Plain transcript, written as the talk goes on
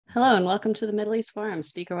Hello and welcome to the Middle East Forum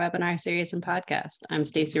speaker webinar series and podcast. I'm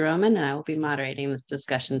Stacey Roman and I will be moderating this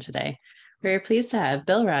discussion today. We're pleased to have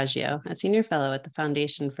Bill Raggio, a senior fellow at the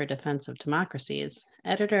Foundation for Defense of Democracies,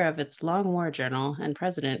 editor of its Long War Journal and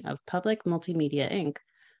president of Public Multimedia Inc.,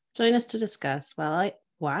 join us to discuss why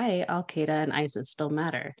Al-Qaeda and ISIS still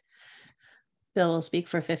matter. Bill will speak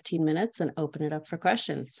for 15 minutes and open it up for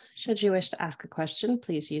questions. Should you wish to ask a question,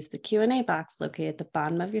 please use the Q&A box located at the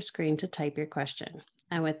bottom of your screen to type your question.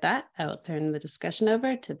 And with that, I will turn the discussion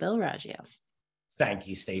over to Bill Raggio. Thank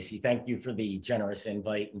you, Stacey. Thank you for the generous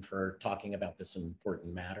invite and for talking about this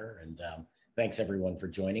important matter. And thanks everyone for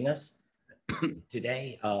joining us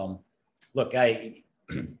today. Look,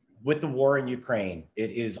 with the war in Ukraine,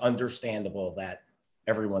 it is understandable that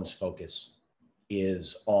everyone's focus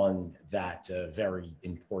is on that very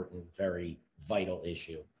important, very vital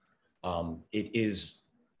issue. It is,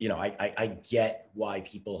 I get why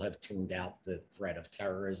people have tuned out the threat of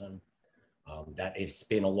terrorism, that it's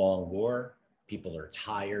been a long war. People are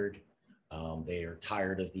tired. They are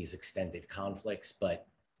tired of these extended conflicts, but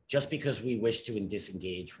just because we wish to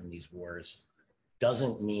disengage from these wars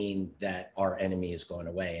doesn't mean that our enemy is going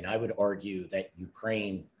away. And I would argue that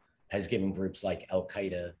Ukraine has given groups like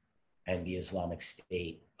Al-Qaeda and the Islamic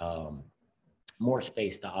State more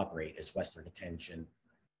space to operate as Western attention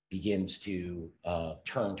begins to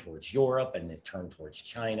turn towards Europe and then turn towards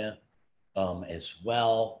China as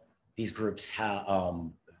well. These groups have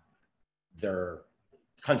their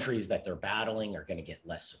countries that they're battling are going to get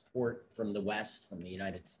less support from the West, from the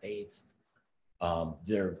United States.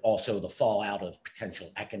 They're also the fallout of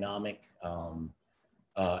potential economic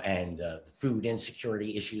and food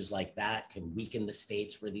insecurity issues like that can weaken the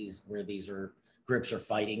states where these groups are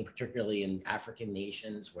fighting, particularly in African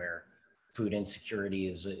nations where food insecurity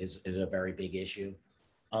is a very big issue.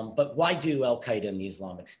 But why do Al-Qaeda and the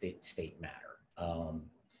Islamic State matter?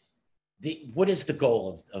 What is the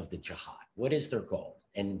goal of the jihad? What is their goal?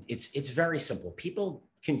 And it's very simple. People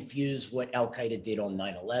confuse what Al-Qaeda did on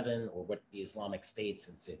 9/11 or what the Islamic State,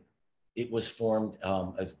 since it was formed,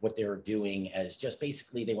 as what they were doing as just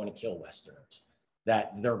basically they want to kill Westerners.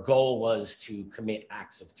 That their goal was to commit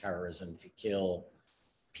acts of terrorism, to kill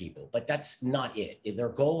people, but that's not it. Their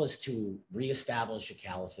goal is to reestablish a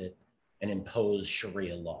caliphate and impose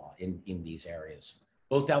Sharia law in these areas.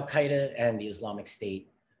 Both Al-Qaeda and the Islamic State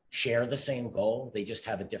share the same goal. They just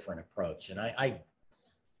have a different approach. And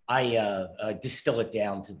I distill it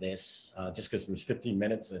down to this, just because there's 15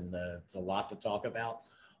 minutes and it's a lot to talk about.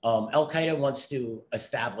 Al-Qaeda wants to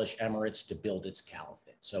establish emirates to build its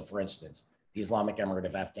caliphate. So for instance, the Islamic Emirate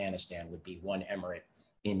of Afghanistan would be one emirate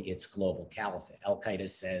in its global caliphate. Al-Qaeda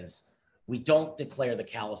says, we don't declare the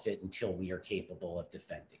caliphate until we are capable of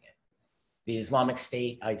defending it. The Islamic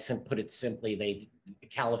State, I put it simply, the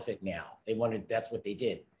caliphate now. That's what they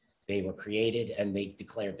did. They were created and they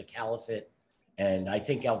declared the caliphate. And I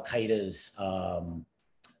think Al-Qaeda's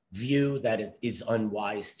view that it is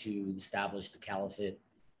unwise to establish the caliphate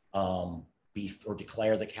or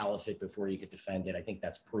declare the caliphate before you could defend it, I think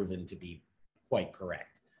that's proven to be quite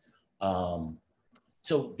correct.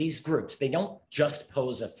 So these groups, they don't just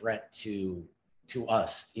pose a threat to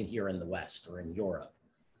us here in the West or in Europe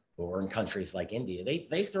or in countries like India.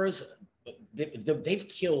 They've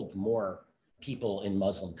killed more people in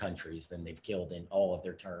Muslim countries than they've killed in all of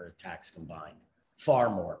their terror attacks combined. Far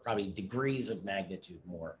more, probably degrees of magnitude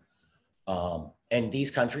more. And these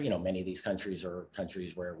countries, many of these countries are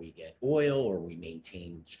countries where we get oil or we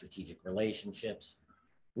maintain strategic relationships.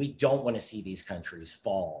 We don't want to see these countries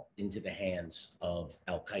fall into the hands of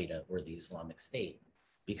Al-Qaeda or the Islamic State,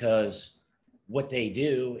 because what they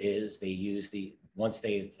do is they use once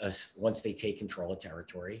they take control of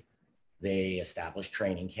territory, they establish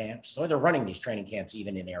training camps. So they're running these training camps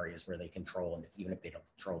even in areas where they control, and even if they don't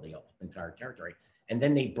control the entire territory. And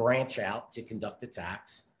then they branch out to conduct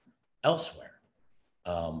attacks elsewhere.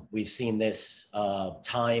 We've seen this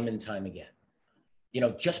time and time again.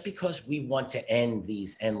 Just because we want to end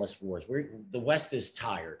these endless wars, the West is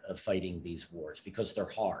tired of fighting these wars because they're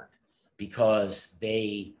hard, because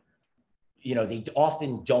they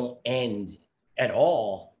often don't end at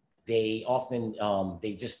all. They often,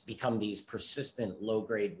 they just become these persistent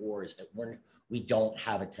low-grade wars that we don't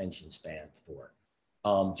have attention span for.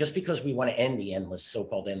 Just because we want to end the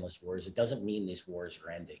so-called endless wars, it doesn't mean these wars are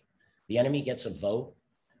ending. The enemy gets a vote,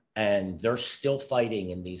 and they're still fighting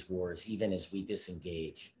in these wars, even as we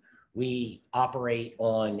disengage. We operate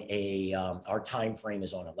on our time frame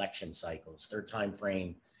is on election cycles. Their time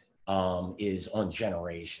frame is on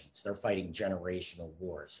generations. They're fighting generational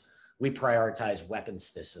wars. We prioritize weapon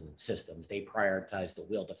systems. They prioritize the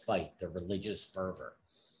will to fight, the religious fervor.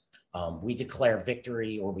 We declare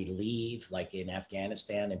victory or we leave, like in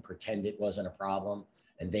Afghanistan, and pretend it wasn't a problem,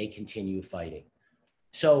 and they continue fighting.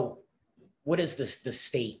 So what is the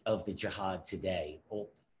state of the jihad today? Well,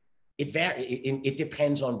 it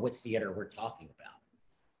depends on what theater we're talking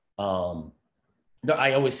about.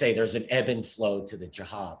 I always say there's an ebb and flow to the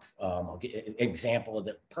jihad. I'll get an example of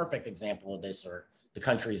the perfect example of this are the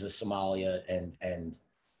countries of Somalia and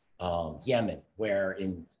Yemen, where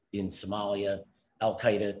in Somalia, Al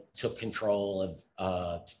Qaeda took control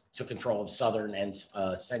of southern and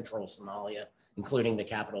central Somalia, including the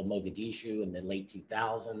capital Mogadishu in the late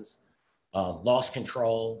 2000s. Lost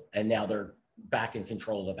control, and now they're back in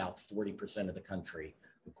control of about 40% of the country,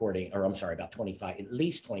 about 25, at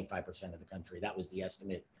least 25% of the country. That was the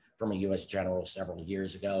estimate from a US general several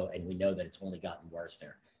years ago, and we know that it's only gotten worse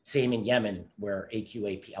there. Same in Yemen, where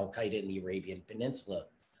AQAP, Al Qaeda in the Arabian Peninsula,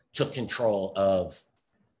 took control of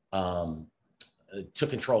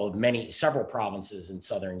several provinces in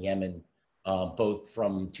southern Yemen, both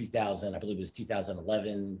from 2000, I believe it was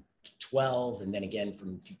 2011, 12, and then again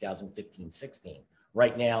from 2015, 16.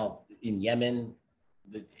 Right now in Yemen,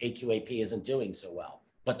 the AQAP isn't doing so well,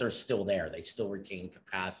 but they're still there. They still retain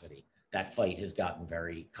capacity. That fight has gotten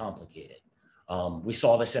very complicated. We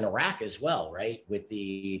saw this in Iraq as well, right? With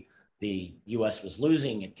the US was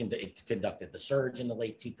losing, it conducted the surge in the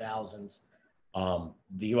late 2000s.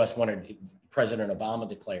 The US President Obama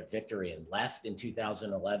declared victory and left in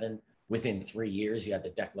 2011. Within 3 years, you had the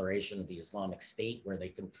declaration of the Islamic State, where they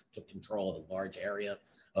took control of a large area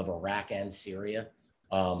of Iraq and Syria.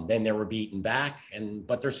 Then they were beaten back,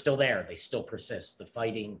 but they're still there. They still persist. The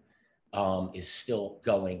fighting is still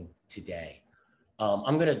going today.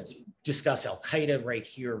 I'm going to discuss Al Qaeda right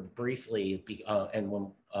here briefly, and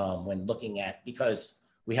when looking at, because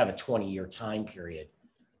we have a 20-year time period,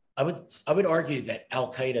 I would argue that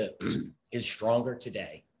Al Qaeda is stronger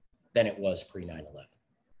today than it was pre 9/11.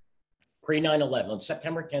 Pre 9/11, on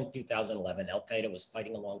September 10th, 2011, Al Qaeda was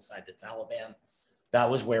fighting alongside the Taliban. That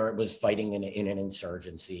was where it was fighting in an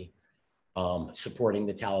insurgency, supporting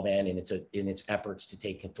the Taliban in its efforts to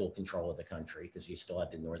take full control of the country, because you still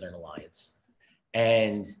had the Northern Alliance.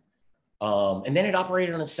 And then it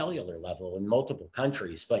operated on a cellular level in multiple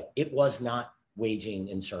countries, but it was not waging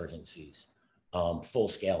insurgencies,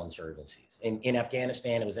 full-scale insurgencies. In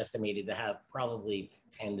Afghanistan, it was estimated to have probably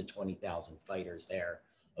 10 to 20,000 fighters there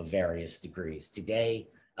of various degrees. Today,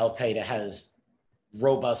 Al Qaeda has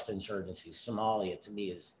robust insurgencies. Somalia, to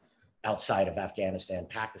me, is outside of Afghanistan.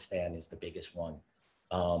 Pakistan is the biggest one.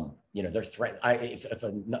 They're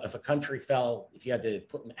if a country fell, if you had to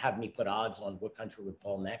have me put odds on what country would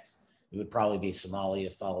fall next, it would probably be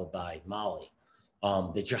Somalia, followed by Mali.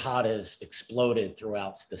 The jihad has exploded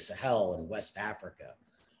throughout the Sahel and West Africa.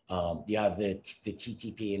 You have the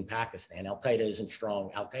TTP in Pakistan. Al Qaeda isn't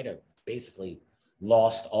strong. Al Qaeda basically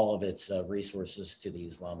lost all of its resources to the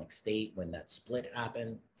Islamic State when that split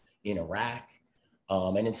happened in Iraq.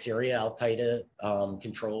 And in Syria, Al Qaeda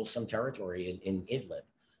controls some territory in Idlib.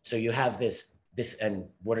 So you have this, and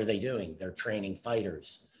what are they doing? They're training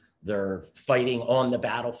fighters. They're fighting on the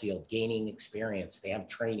battlefield, gaining experience. They have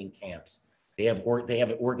training camps. They have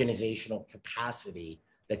organizational capacity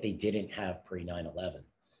that they didn't have pre 9/11.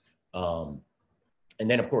 And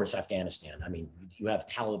then, of course, Afghanistan. I mean, you have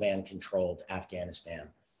Taliban-controlled Afghanistan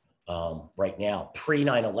right now. Pre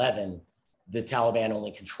 9/11, the Taliban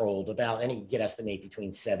only controlled about, and you could estimate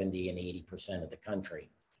between 70 and 80% of the country.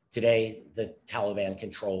 Today, the Taliban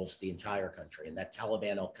controls the entire country, and that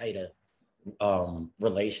Taliban-Al Qaeda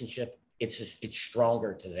relationship, it's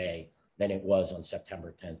stronger today than it was on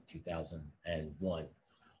September 10th, 2001.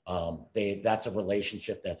 That's a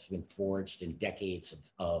relationship that's been forged in decades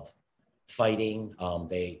of fighting.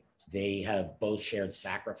 They have both shared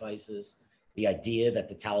sacrifices. The idea that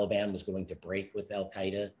the Taliban was going to break with Al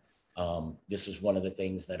Qaeda, this was one of the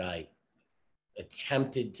things that I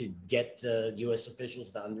attempted to get U.S.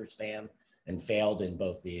 officials to understand, and failed in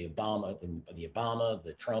both the Obama,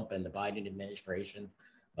 the Trump, and the Biden administration.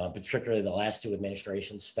 Particularly the last two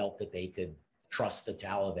administrations felt that they could trust the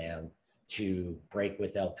Taliban to break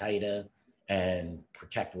with Al Qaeda and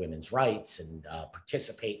protect women's rights and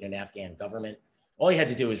participate in an Afghan government. All you had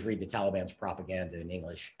to do was read the Taliban's propaganda in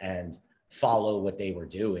English and follow what they were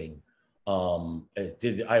doing.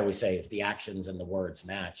 I always say, if the actions and the words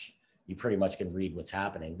match, you pretty much can read what's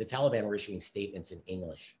happening. The Taliban were issuing statements in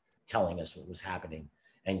English telling us what was happening,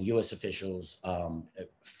 and U.S. officials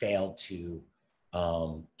failed to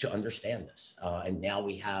understand this. And now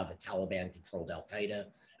we have a Taliban-controlled Al Qaeda,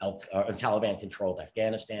 a Taliban-controlled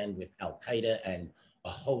Afghanistan with Al Qaeda and a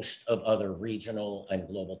host of other regional and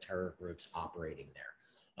global terror groups operating there.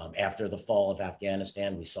 After the fall of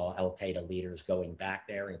Afghanistan, we saw al-Qaeda leaders going back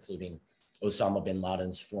there, including Osama bin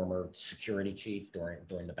Laden's former security chief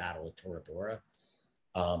during the Battle of Tora Bora.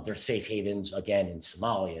 There's safe havens, again, in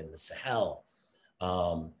Somalia, in the Sahel.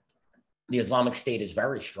 The Islamic State is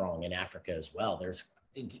very strong in Africa as well.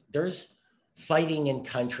 There's fighting in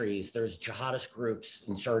countries, there's jihadist groups,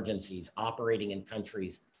 insurgencies operating in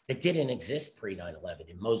countries that didn't exist pre 9/11,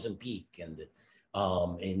 in Mozambique and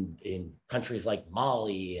in countries like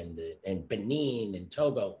Mali and Benin and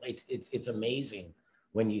Togo. It's amazing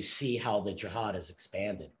when you see how the jihad has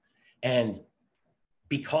expanded. And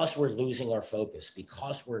because we're losing our focus,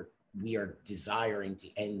 because we are desiring to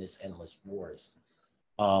end this endless wars,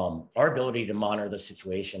 our ability to monitor the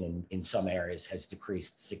situation in some areas has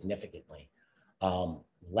decreased significantly.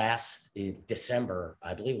 Last December,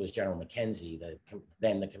 I believe it was General McKenzie,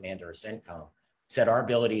 then the commander of CENTCOM, said our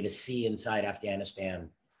ability to see inside Afghanistan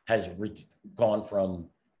has gone from,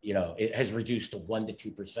 it has reduced to 1%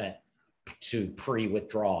 to 2% to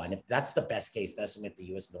pre-withdrawal. And if that's the best case estimate the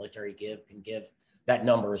U.S. military can give, that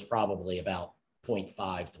number is probably about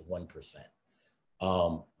 0.5 to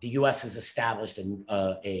 1%. The U.S. has established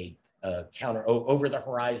a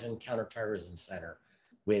over-the-horizon counterterrorism center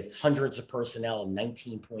with hundreds of personnel and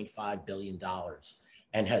 $19.5 billion,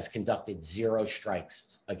 and has conducted 0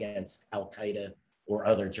 strikes against al-Qaeda or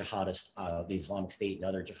other jihadists, the Islamic State and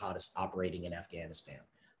other jihadists operating in Afghanistan.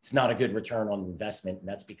 It's not a good return on investment, and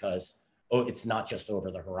that's because it's not just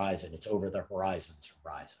over the horizon; it's over the horizon's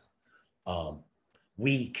horizon.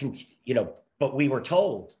 But we were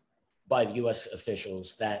told by the U.S.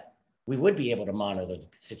 officials that we would be able to monitor the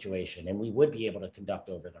situation and we would be able to conduct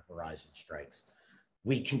over the horizon strikes.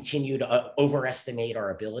 We continue to overestimate our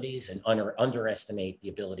abilities and underestimate the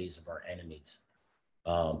abilities of our enemies.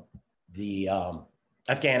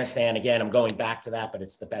 Afghanistan, again, I'm going back to that, but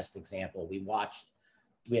it's the best example. We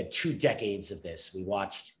had 2 decades of this. We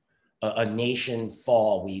watched a nation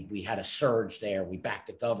fall. We had a surge there. We backed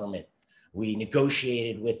a government. We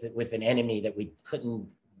negotiated with an enemy that we couldn't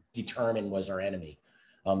determine was our enemy.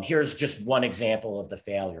 Here's just one example of the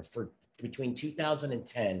failure. Between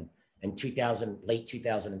 2010 and late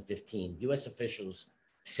 2015, U.S. officials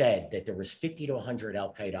said that there was 50 to 100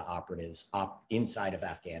 al-Qaeda operatives inside of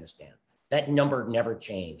Afghanistan. That number never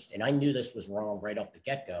changed. And I knew this was wrong right off the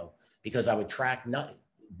get-go because I would track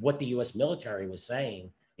what the U.S. military was saying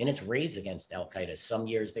in its raids against al-Qaeda. Some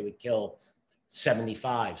years they would kill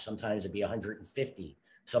 75, sometimes it'd be 150,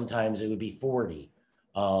 sometimes it would be 40.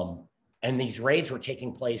 And these raids were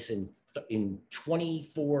taking place in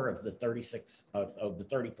 24 of the 36 of the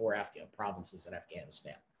 34 Afghan provinces in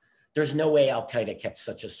Afghanistan. There's no way al-Qaeda kept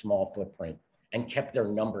such a small footprint and kept their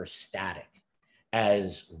numbers static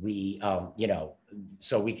as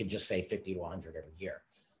so we could just say 50 to 100 every year.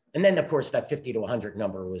 And then, of course, that 50 to 100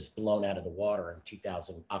 number was blown out of the water in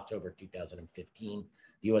October 2015.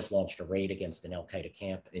 The U.S. launched a raid against an al-Qaeda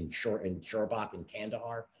camp in Shorbak in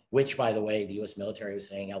Kandahar, which, by the way, the U.S. military was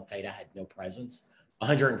saying al-Qaeda had no presence.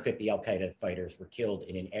 150 al-Qaeda fighters were killed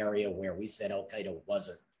in an area where we said al-Qaeda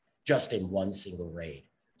wasn't, just in one single raid.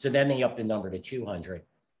 So then they upped the number to 200.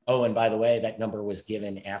 Oh, and by the way, that number was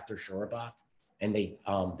given after Shorbak, and the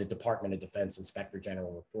Department of Defense Inspector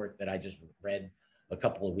General report that I just read a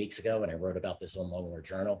couple of weeks ago, and I wrote about this on Lone War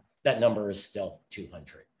Journal, that number is still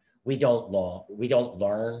 200. We don't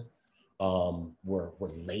learn. We're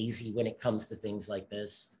lazy when it comes to things like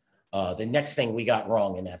this. The next thing we got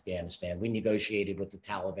wrong in Afghanistan, we negotiated with the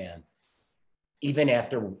Taliban, even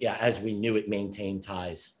after, as we knew it maintained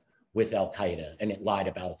ties with al-Qaeda, and it lied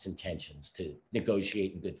about its intentions to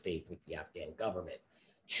negotiate in good faith with the Afghan government,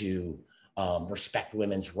 to respect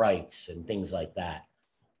women's rights and things like that.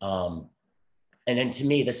 And then to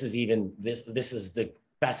me, this is the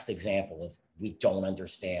best example of we don't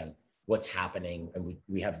understand what's happening, and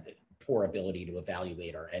we have poor ability to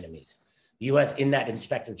evaluate our enemies. The U.S. in that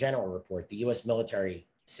Inspector General report, the U.S. military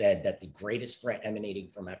said that the greatest threat emanating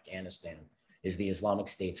from Afghanistan is the Islamic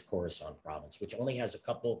State's Khorasan province, which only has a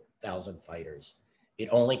couple thousand fighters. It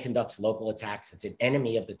only conducts local attacks. It's an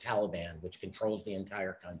enemy of the Taliban, which controls the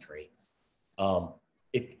entire country. I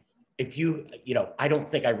don't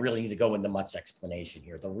think I really need to go into much explanation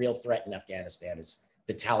here. The real threat in Afghanistan is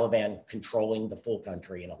the Taliban controlling the full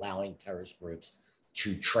country and allowing terrorist groups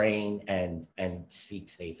to train and seek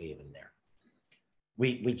safe haven there.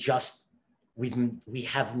 We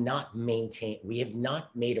have not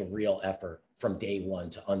made a real effort from day one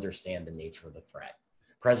to understand the nature of the threat.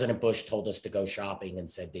 President Bush told us to go shopping and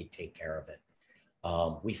said they'd take care of it.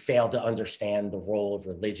 We failed to understand the role of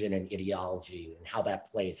religion and ideology and how that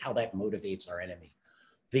plays, how that motivates our enemy.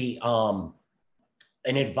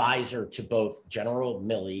 an advisor to both General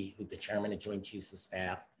Milley, who the chairman of Joint Chiefs of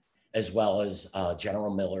Staff, as well as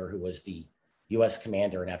General Miller, who was the U.S.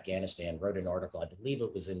 commander in Afghanistan, wrote an article. I believe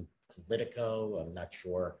it was in Politico. I'm not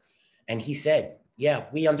sure. And he said, yeah,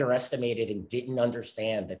 we underestimated and didn't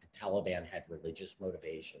understand that the Taliban had religious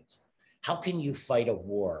motivations. How can you fight a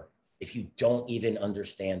war if you don't even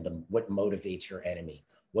understand them, what motivates your enemy,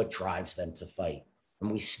 what drives them to fight?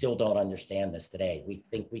 And we still don't understand this today. We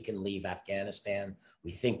think we can leave Afghanistan.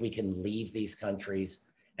 We think we can leave these countries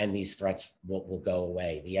and these threats will go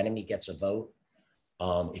away. The enemy gets a vote.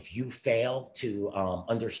 If you fail to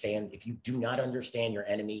understand, if you do not understand your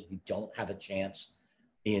enemy, you don't have a chance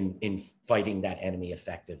in fighting that enemy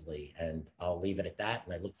effectively. And I'll leave it at that.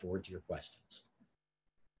 And I look forward to your questions.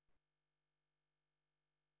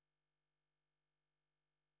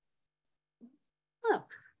 Oh,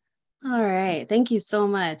 all right. Thank you so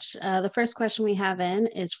much. The first question we have in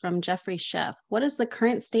is from Jeffrey Sheff. What is the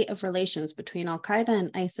current state of relations between Al-Qaeda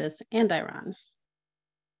and ISIS and Iran?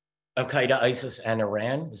 Al-Qaeda, ISIS, and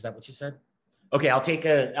Iran. Is that what you said? Okay, I'll take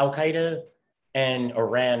Al-Qaeda and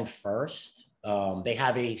Iran first. They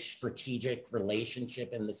have a strategic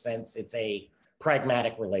relationship in the sense it's a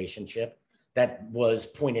pragmatic relationship that was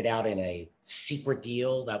pointed out in a secret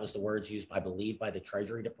deal. That was the words used, I believe, by the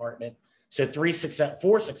Treasury Department. So three.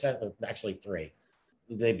 Actually three.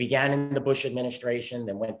 They began in the Bush administration,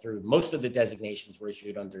 then went through, most of the designations were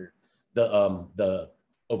issued under the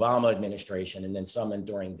Obama administration, and then some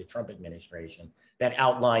during the Trump administration that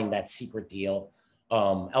outlined that secret deal.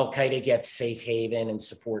 Al-Qaeda gets safe haven and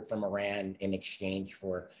support from Iran in exchange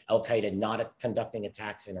for Al-Qaeda not conducting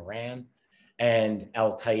attacks in Iran. And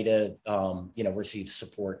Al-Qaeda, receives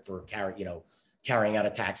support for carrying out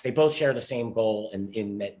attacks. They both share the same goal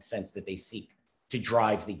in that sense that they seek to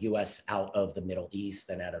drive the U.S. out of the Middle East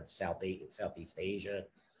and out of Southeast Asia.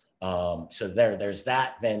 So there's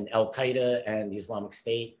that. Then Al-Qaeda and the Islamic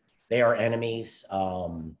State, they are enemies.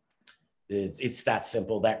 It's that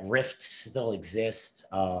simple. That rift still exists.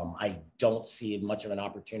 I don't see much of an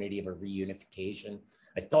opportunity of a reunification.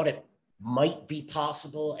 I thought it might be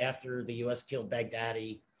possible after the U.S. killed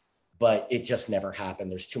Baghdadi, but it just never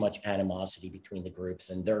happened. There's too much animosity between the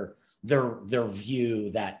groups, and their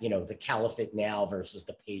view that the caliphate now versus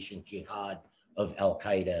the patient jihad of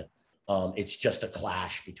Al-Qaeda. It's just a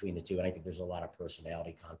clash between the two, and I think there's a lot of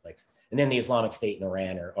personality conflicts. And then the Islamic State and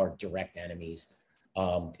Iran are direct enemies.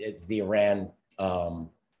 The Iran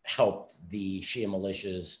helped the Shia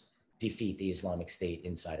militias defeat the Islamic State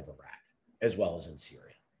inside of Iraq, as well as in Syria.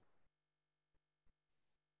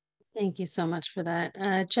 Thank you so much for that.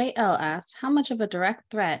 JL asks, how much of a direct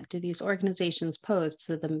threat do these organizations pose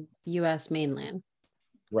to the U.S. mainland?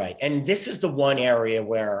 Right. And this is the one area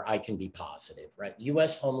where I can be positive, right?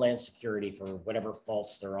 U.S. Homeland Security, for whatever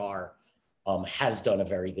faults there are, has done a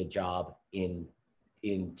very good job in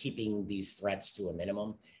keeping these threats to a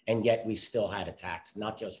minimum. And yet we've still had attacks,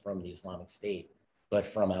 not just from the Islamic State, but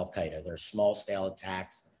from Al-Qaeda. They're small scale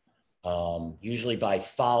attacks, usually by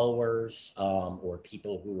followers or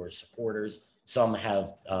people who are supporters. Some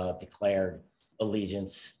have declared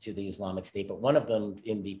allegiance to the Islamic State, but one of them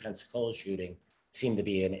in the Pensacola shooting seemed to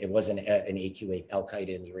be it was an AQ-8 Al-Qaeda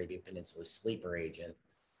in the Arabian Peninsula sleeper agent.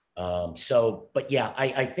 But yeah,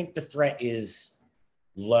 I think the threat is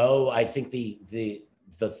low. I think the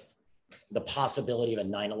possibility of a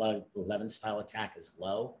 9/11 style attack is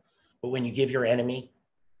low. But when you give your enemy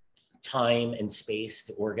time and space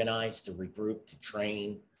to organize, to regroup, to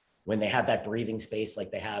train, when they have that breathing space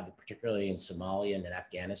like they have, particularly in Somalia and in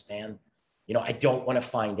Afghanistan, I don't want to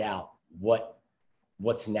find out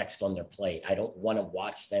what's next on their plate. I don't want to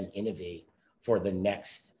watch them innovate for the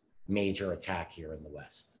next major attack here in the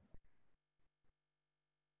West.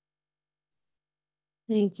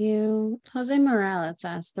 Thank you. Jose Morales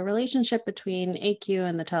asks, the relationship between AQ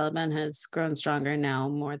and the Taliban has grown stronger now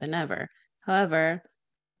more than ever. However,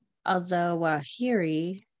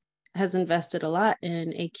 al-Zawahiri has invested a lot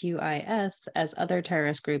in AQIS, as other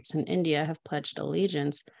terrorist groups in India have pledged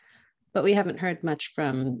allegiance, but we haven't heard much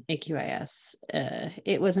from AQIS.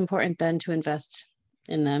 It was important then to invest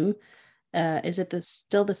in them. Is it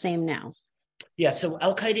still the same now? Yeah, so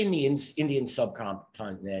Al-Qaeda in the Indian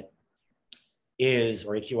subcontinent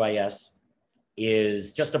or AQIS,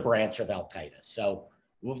 is just a branch of Al-Qaeda. So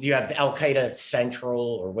you have Al-Qaeda Central,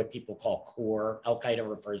 or what people call core. Al-Qaeda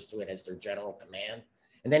refers to it as their general command.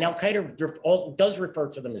 And then Al-Qaeda does refer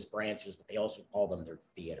to them as branches, but they also call them their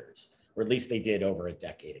theaters, or at least they did over a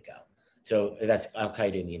decade ago. So that's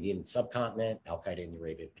Al-Qaeda in the Indian subcontinent, Al-Qaeda in the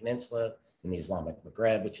Arabian Peninsula, in the Islamic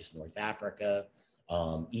Maghreb, which is North Africa,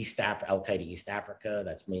 Al-Qaeda East Africa,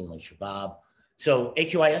 that's mainly Shabab. So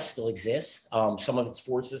AQIS still exists. Some of its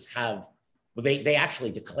forces have, well, they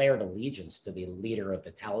actually declared allegiance to the leader of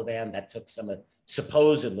the Taliban. That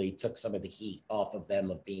supposedly took some of the heat off of them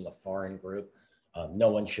of being a foreign group. No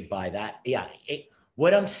one should buy that. Yeah,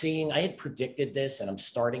 what I'm seeing, I had predicted this, and I'm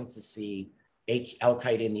starting to see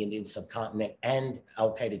Al-Qaeda in the Indian subcontinent and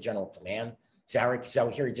Al-Qaeda General Command.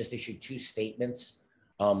 Zawahiri just issued 2 statements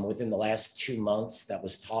within the last 2 months that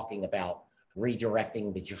was talking about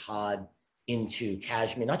redirecting the jihad into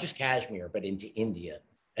Kashmir, not just Kashmir, but into India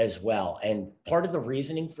as well. And part of the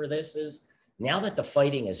reasoning for this is now that the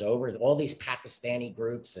fighting is over, all these Pakistani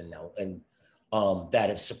groups and that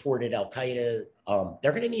have supported Al-Qaeda,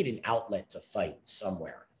 they're going to need an outlet to fight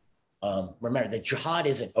somewhere. Remember, the jihad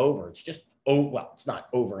isn't over. It's just, well, it's not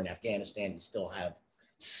over in Afghanistan. You still have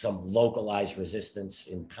some localized resistance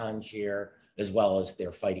in Panjshir, as well as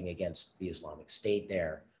they're fighting against the Islamic State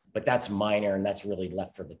there. But that's minor, and that's really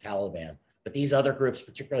left for the Taliban. But these other groups,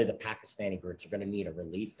 particularly the Pakistani groups, are going to need a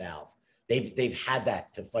relief valve. They've had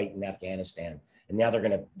that to fight in Afghanistan, and now they're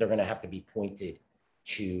going to have to be pointed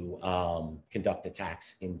to conduct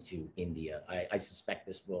attacks into India. I suspect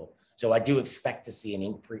this will. So I do expect to see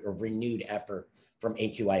a renewed effort from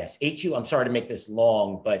AQIS. I'm sorry to make this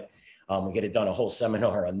long, but we could have done a whole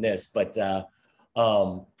seminar on this. But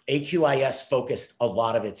AQIS focused a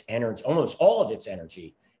lot of its energy, almost all of its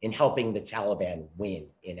energy, in helping the Taliban win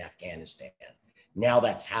in Afghanistan. Now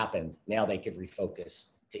that's happened. Now they could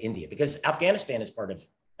refocus to India, because Afghanistan is part of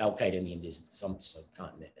Al-Qaeda in the Indian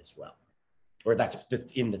subcontinent as well, or that's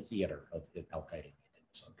in the theater of Al-Qaeda in the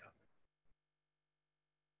Indian subcontinent.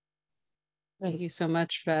 Thank you so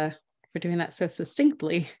much for doing that so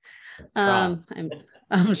succinctly. I'm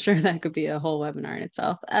sure that could be a whole webinar in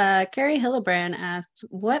itself. Carrie Hillebrand asked,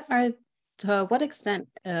 to what extent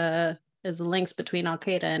is the links between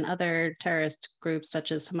Al-Qaeda and other terrorist groups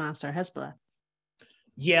such as Hamas or Hezbollah?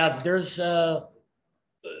 Yeah, there's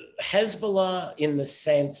Hezbollah in the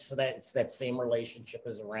sense that it's that same relationship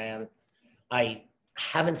as Iran. I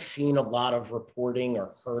haven't seen a lot of reporting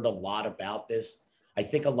or heard a lot about this. I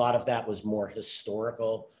think a lot of that was more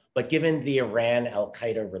historical, but given the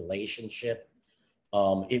Iran-Al-Qaeda relationship,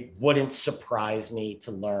 it wouldn't surprise me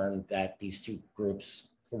to learn that these 2 groups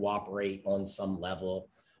cooperate on some level,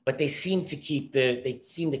 but they seem to keep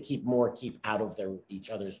out of each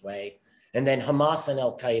other's way. And then Hamas and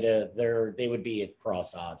Al-Qaeda, they would be at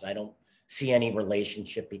cross odds. I don't see any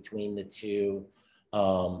relationship between the 2.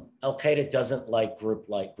 Al-Qaeda doesn't like groups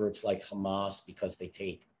like Hamas because they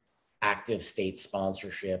take active state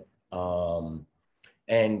sponsorship, and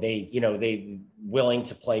they willing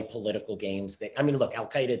to play political games. Look,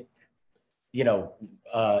 Al-Qaeda,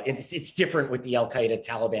 it's different with the Al-Qaeda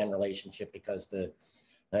Taliban relationship, because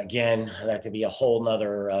again, that could be a whole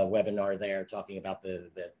nother webinar there, talking about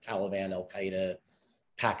the Taliban, Al-Qaeda,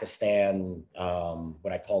 Pakistan,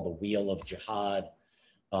 what I call the wheel of jihad,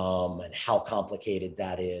 and how complicated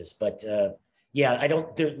that is. But yeah,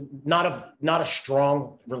 not a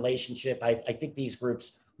strong relationship. I think these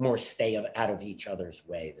groups more stay out of each other's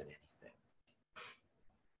way than anything.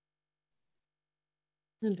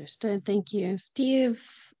 Understood. Thank you. Steve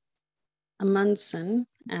Amundsen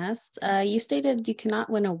asks, you stated you cannot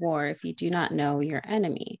win a war if you do not know your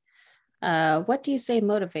enemy. What do you say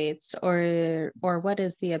motivates or what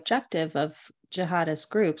is the objective of jihadist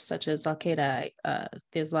groups such as Al-Qaeda,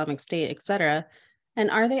 the Islamic State, etc.? And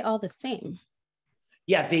are they all the same?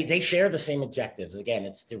 Yeah, they share the same objectives. Again,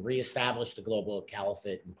 it's to reestablish the global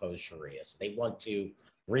caliphate, impose Sharia. So they want to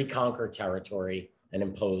reconquer territory and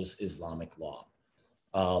impose Islamic law.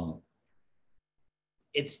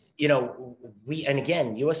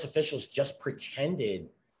 U.S. officials just pretended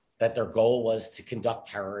that their goal was to conduct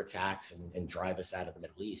terror attacks and drive us out of the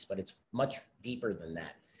Middle East, but it's much deeper than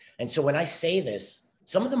that. And so when I say this,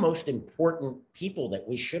 some of the most important people that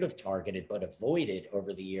we should have targeted but avoided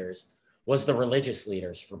over the years was the religious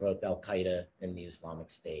leaders for both Al-Qaeda and the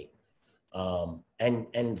Islamic State,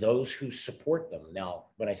 and those who support them. Now,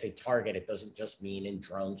 when I say target, it doesn't just mean in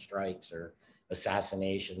drone strikes or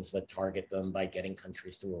assassinations, but target them by getting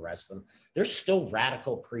countries to arrest them. There's still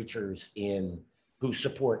radical preachers who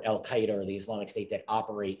support Al-Qaeda or the Islamic State that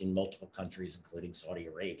operate in multiple countries, including Saudi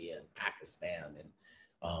Arabia and Pakistan,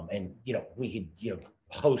 and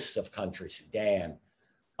hosts of countries, Sudan.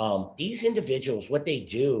 These individuals, what they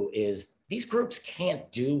do is, these groups can't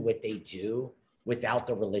do what they do without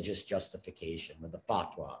the religious justification, or the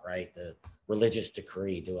fatwa, right? The religious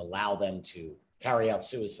decree to allow them to carry out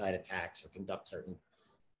suicide attacks or conduct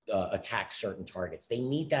certain targets. They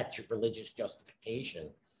need that religious justification.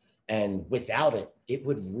 And without it, it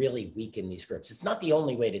would really weaken these groups. It's not the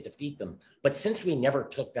only way to defeat them. But since we never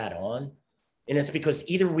took that on, And it's because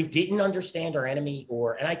either we didn't understand our enemy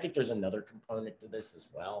and I think there's another component to this as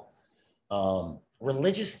well.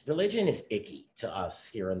 Religion is icky to us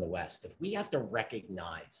here in the West. If we have to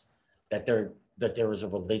recognize that there is a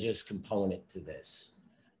religious component to this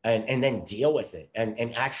and then deal with it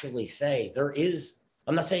and actually say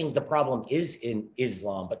I'm not saying the problem is in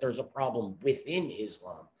Islam, but there's a problem within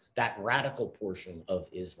Islam, that radical portion of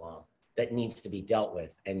Islam that needs to be dealt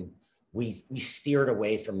with. And we steered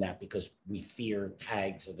away from that because we fear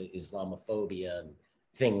tags of Islamophobia and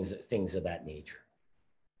things of that nature.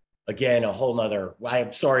 Again, a whole nother,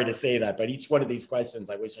 I'm sorry to say that, but each one of these questions,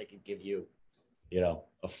 I wish I could give you,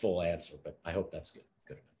 a full answer, but I hope that's good.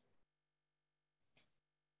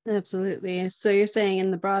 Absolutely. So you're saying in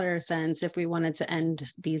the broader sense, if we wanted to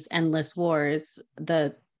end these endless wars,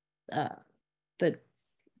 the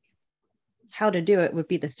how to do it would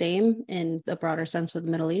be the same in the broader sense with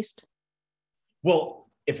the Middle East? Well,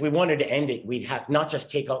 if we wanted to end it, we'd have not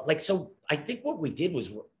just take out, so I think what we did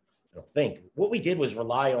was,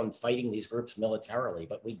 rely on fighting these groups militarily,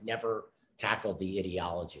 but we never tackled the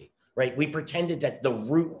ideology, right? We pretended that the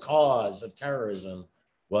root cause of terrorism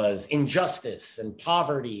was injustice and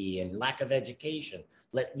poverty and lack of education.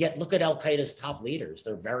 Yet look at Al-Qaeda's top leaders.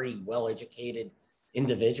 They're very well-educated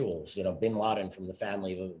individuals. Bin Laden from the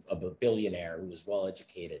family of a billionaire who was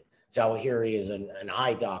well-educated. Zawahiri is an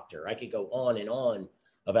eye doctor. I could go on and on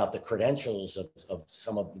about the credentials of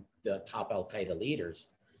some of the top Al-Qaeda leaders.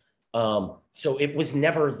 So it was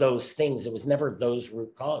never those things. It was never those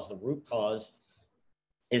root cause. The root cause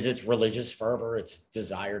is its religious fervor, its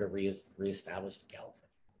desire to reestablish the caliphate.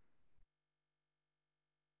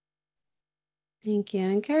 Thank you.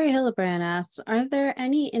 And Carrie Hillebrand asks, are there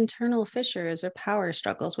any internal fissures or power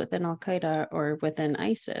struggles within Al-Qaeda or within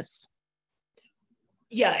ISIS?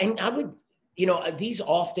 Yeah, and I would, these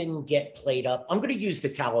often get played up. I'm going to use the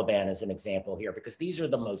Taliban as an example here because these are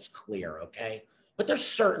the most clear, okay? But there's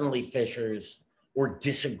certainly fissures or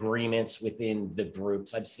disagreements within the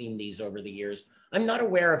groups. I've seen these over the years. I'm not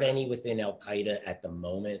aware of any within Al-Qaeda at the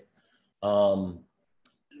moment.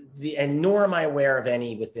 And nor am I aware of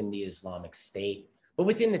any within the Islamic State. But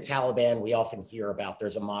within the Taliban, we often hear about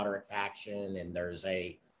there's a moderate faction and there's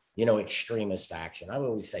a, extremist faction. I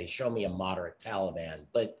always say, show me a moderate Taliban.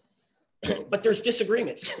 But there's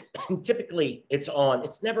disagreements. Typically,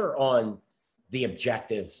 it's never on the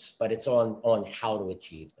objectives, but it's on how to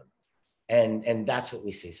achieve them. And that's what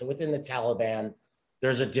we see. So within the Taliban,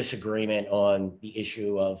 there's a disagreement on the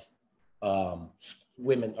issue of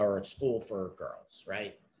women or school for girls,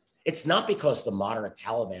 right? It's not because the moderate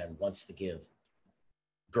Taliban wants to give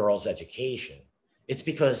girls education. It's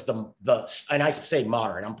because and I say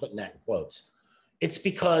moderate, I'm putting that in quotes. It's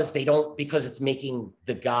because because it's making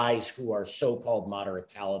the guys who are so-called moderate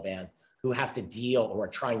Taliban who have to deal or are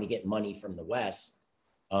trying to get money from the West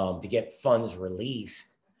to get funds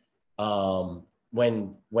released. When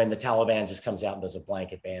the Taliban just comes out and does a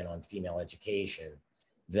blanket ban on female education,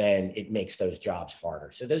 then it makes those jobs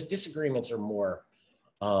harder. So those disagreements are more,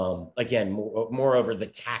 again, more over the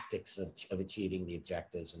tactics of achieving the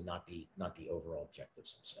objectives and not the overall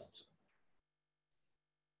objectives themselves.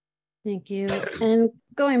 Thank you. And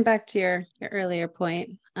going back to your earlier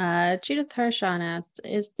point, Judith Hershon asked,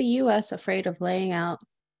 is the U.S. afraid of laying out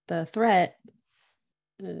the threat?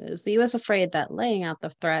 Is the U.S. afraid that laying out the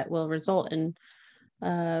threat will result in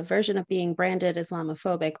a version of being branded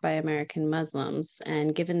Islamophobic by American Muslims?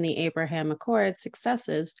 And given the Abraham Accord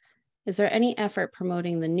successes, is there any effort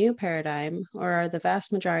promoting the new paradigm, or are the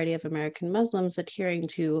vast majority of American Muslims adhering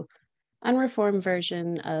to unreformed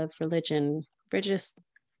version of religion,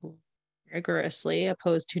 rigorously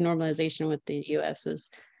opposed to normalization with the U.S.'s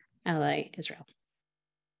ally, Israel?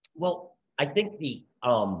 Well, I think the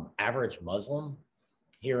average Muslim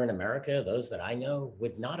here in America, those that I know,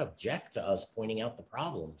 would not object to us pointing out the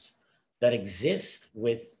problems that exist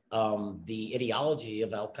with the ideology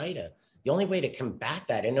of Al-Qaeda. The only way to combat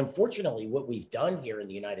that, and unfortunately what we've done here in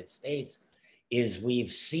the United States is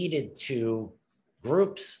we've ceded to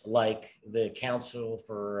groups like the Council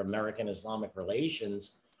for American Islamic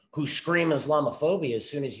Relations who scream Islamophobia as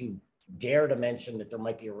soon as you dare to mention that there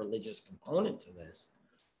might be a religious component to this,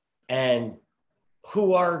 and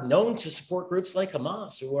who are known to support groups like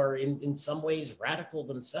Hamas, who are in some ways radical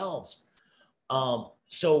themselves.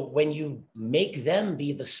 So when you make them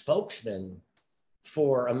be the spokesman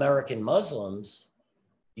for American Muslims,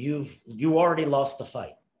 you already lost the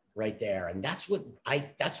fight right there. And that's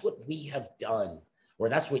what we have done, or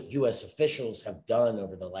that's what US officials have done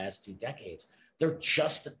over the last 2 decades. They're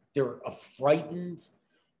frightened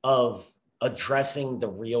of addressing the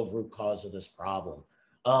real root cause of this problem.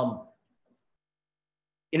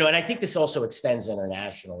 And I think this also extends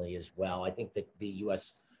internationally as well. I think that the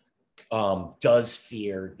U.S. Does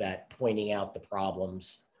fear that pointing out the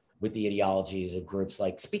problems with the ideologies of groups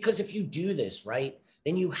because if you do this, right,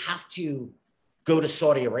 then you have to go to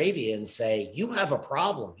Saudi Arabia and say, you have a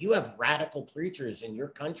problem. You have radical preachers in your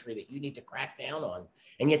country that you need to crack down on.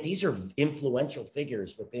 And yet these are influential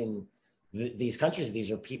figures within these countries. These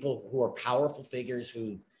are people who are powerful figures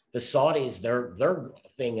who the Saudis, their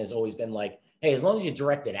thing has always been like, hey, as long as you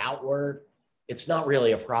direct it outward, it's not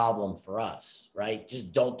really a problem for us, right?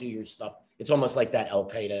 Just don't do your stuff. It's almost like that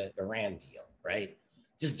Al-Qaeda Iran deal, right?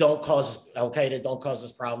 Just don't cause Al-Qaeda, don't cause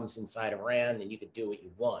us problems inside Iran, and you can do what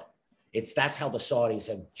you want. That's how the Saudis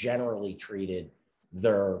have generally treated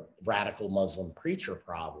their radical Muslim preacher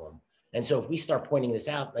problem. And so if we start pointing this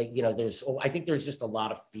out, I think there's just a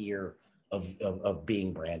lot of fear of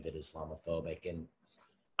being branded Islamophobic. And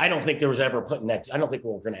I don't think there was ever I don't think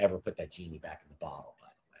we're going to ever put that genie back in the bottle, by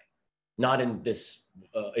the way. Not in this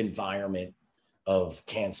environment of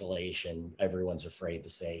cancellation. Everyone's afraid to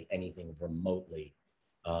say anything remotely.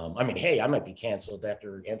 Hey, I might be canceled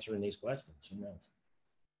after answering these questions. Who knows?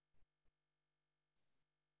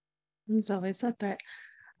 There's always that threat.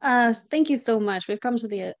 Thank you so much. We've come to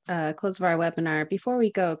the close of our webinar. Before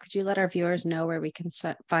we go, could you let our viewers know where we can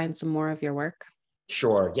find some more of your work?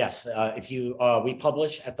 Sure. Yes. We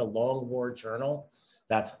publish at the Long War Journal.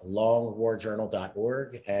 That's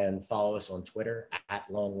longwarjournal.org, and follow us on Twitter at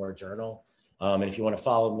Long War Journal. And if you want to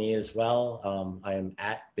follow me as well, I am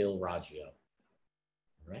at Bill Raggio.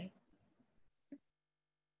 All right.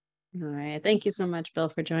 All right. Thank you so much, Bill,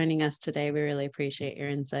 for joining us today. We really appreciate your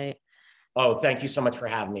insight. Oh, thank you so much for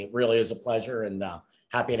having me. It really is a pleasure, and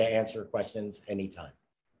happy to answer questions anytime.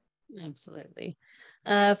 Absolutely.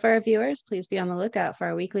 For our viewers, please be on the lookout for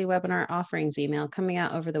our weekly webinar offerings email coming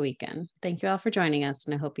out over the weekend. Thank you all for joining us,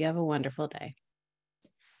 and I hope you have a wonderful day.